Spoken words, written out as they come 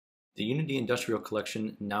The Unity Industrial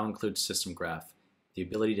Collection now includes SystemGraph, the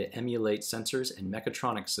ability to emulate sensors and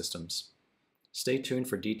mechatronics systems. Stay tuned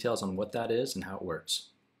for details on what that is and how it works.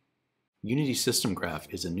 Unity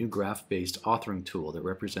SystemGraph is a new graph-based authoring tool that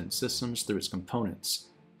represents systems through its components,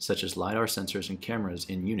 such as LiDAR sensors and cameras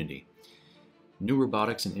in Unity. New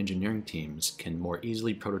robotics and engineering teams can more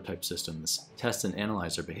easily prototype systems, test and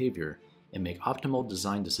analyze their behavior, and make optimal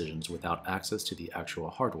design decisions without access to the actual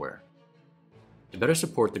hardware. To better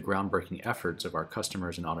support the groundbreaking efforts of our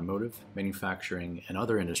customers in automotive, manufacturing, and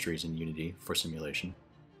other industries in Unity for simulation,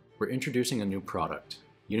 we're introducing a new product,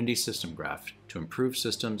 Unity SystemGraph, to improve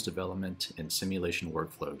systems development and simulation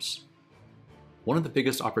workflows. One of the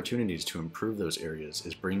biggest opportunities to improve those areas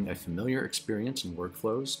is bringing a familiar experience and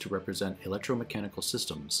workflows to represent electromechanical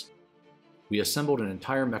systems. We assembled an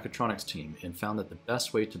entire mechatronics team and found that the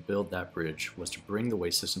best way to build that bridge was to bring the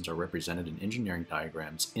way systems are represented in engineering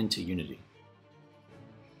diagrams into Unity.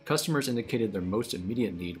 Customers indicated their most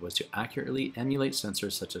immediate need was to accurately emulate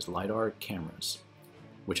sensors such as LiDAR cameras,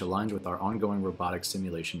 which aligns with our ongoing robotics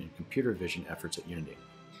simulation and computer vision efforts at Unity.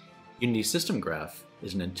 Unity SystemGraph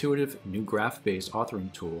is an intuitive new graph-based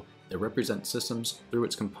authoring tool that represents systems through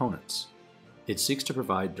its components. It seeks to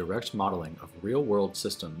provide direct modeling of real-world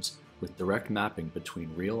systems with direct mapping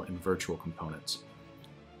between real and virtual components.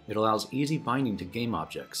 It allows easy binding to game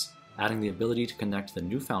objects, adding the ability to connect the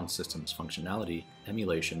newfound systems functionality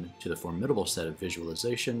emulation to the formidable set of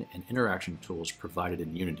visualization and interaction tools provided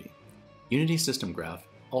in Unity. Unity SystemGraph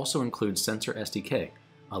also includes SensorSDK,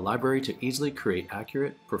 a library to easily create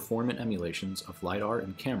accurate, performant emulations of LiDAR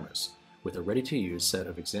and cameras, with a ready-to-use set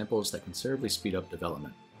of examples that considerably speed up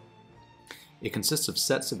development. It consists of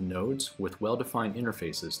sets of nodes with well-defined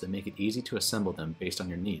interfaces that make it easy to assemble them based on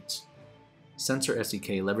your needs.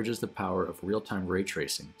 SensorSDK leverages the power of real-time ray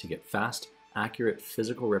tracing to get fast, accurate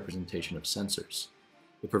physical representation of sensors.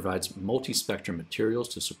 It provides multi-spectrum materials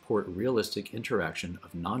to support realistic interaction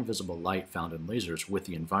of non-visible light found in lasers with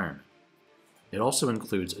the environment. It also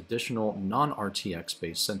includes additional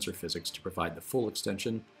non-RTX-based sensor physics to provide the full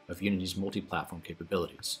extension of Unity's multi-platform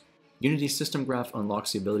capabilities. Unity SystemGraph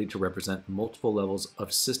unlocks the ability to represent multiple levels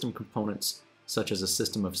of system components, such as a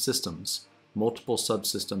system of systems, multiple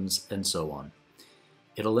subsystems, and so on.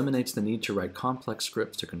 It eliminates the need to write complex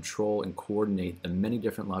scripts to control and coordinate the many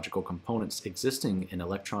different logical components existing in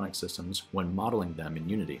electronic systems when modeling them in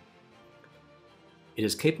Unity. It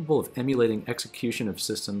is capable of emulating execution of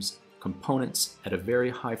systems components at a very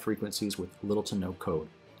high frequencies with little to no code.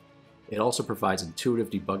 It also provides intuitive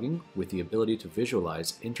debugging with the ability to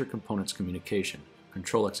visualize inter-components communication,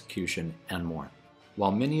 control execution, and more.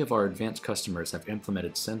 While many of our advanced customers have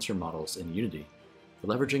implemented sensor models in Unity, the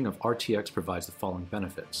leveraging of RTX provides the following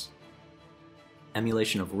benefits: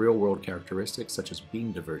 emulation of real-world characteristics such as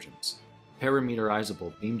beam divergence,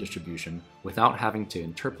 parameterizable beam distribution without having to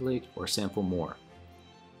interpolate or sample more.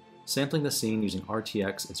 Sampling the scene using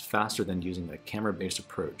RTX is faster than using a camera-based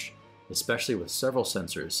approach, especially with several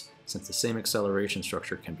sensors, since the same acceleration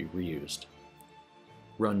structure can be reused.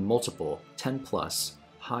 Run multiple 10+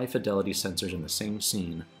 high-fidelity sensors in the same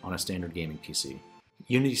scene on a standard gaming PC.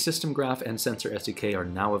 Unity SystemGraph and SensorSDK are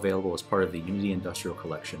now available as part of the Unity Industrial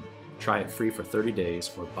Collection. Try it free for 30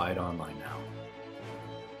 days or buy it online now.